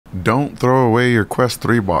don't throw away your Quest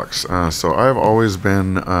 3 box. So I've always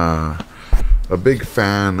been a big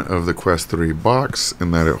fan of the Quest 3 box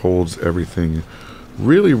in that it holds everything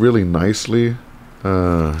really, really nicely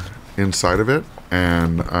inside of it.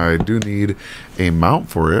 And I do need a mount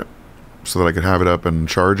for it so that I could have it up and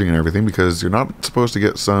charging and everything, because you're not supposed to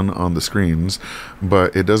get sun on the screens,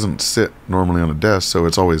 but it doesn't sit normally on a desk, so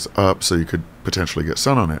it's always up, so you could potentially get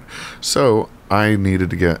sun on it. So I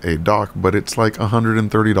needed to get a dock, but it's like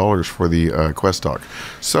 $130 for the Quest dock.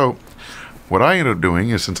 So what I ended up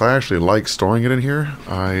doing is, since I actually like storing it in here,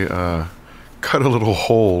 I cut a little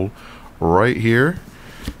hole right here,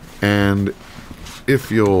 and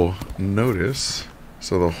if you'll notice,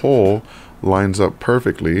 so the hole lines up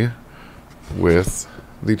perfectly with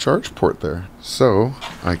the charge port there. So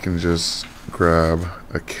I can just grab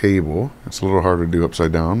a cable. It's a little harder to do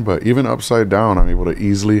upside down, but even upside down I'm able to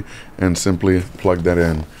easily and simply plug that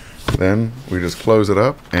in. Then we just close it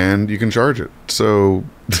up and you can charge it. So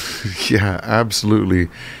yeah, absolutely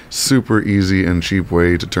super easy and cheap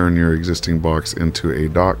way to turn your existing box into a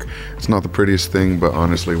dock. It's not the prettiest thing, but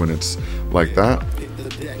honestly, when it's like that,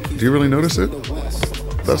 do you really notice it?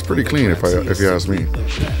 That's pretty clean if you ask me.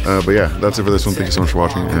 But yeah, that's it for this one. Thank you so much for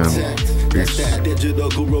watching, and peace. Digital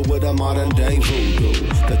guru with a modern day voodoo.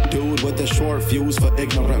 The dude with the short fuse for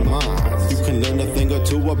ignorant minds. You can learn a thing or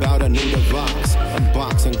two about a new device.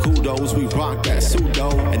 Unboxing kudos, we rock that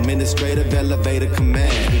pseudo administrative elevator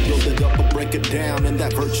command. We build it up or break it down in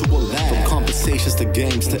that virtual lab. From conversations to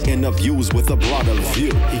games to interviews with a broader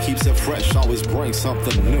view. He keeps it fresh, always brings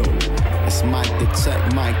something new. It's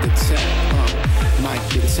MikeTheTech, MikeTheTech,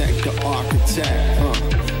 MikeTheTech, the architect,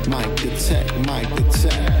 MikeTheTech,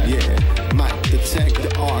 MikeTheTech, yeah, MikeTheTech,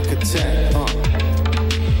 the architect,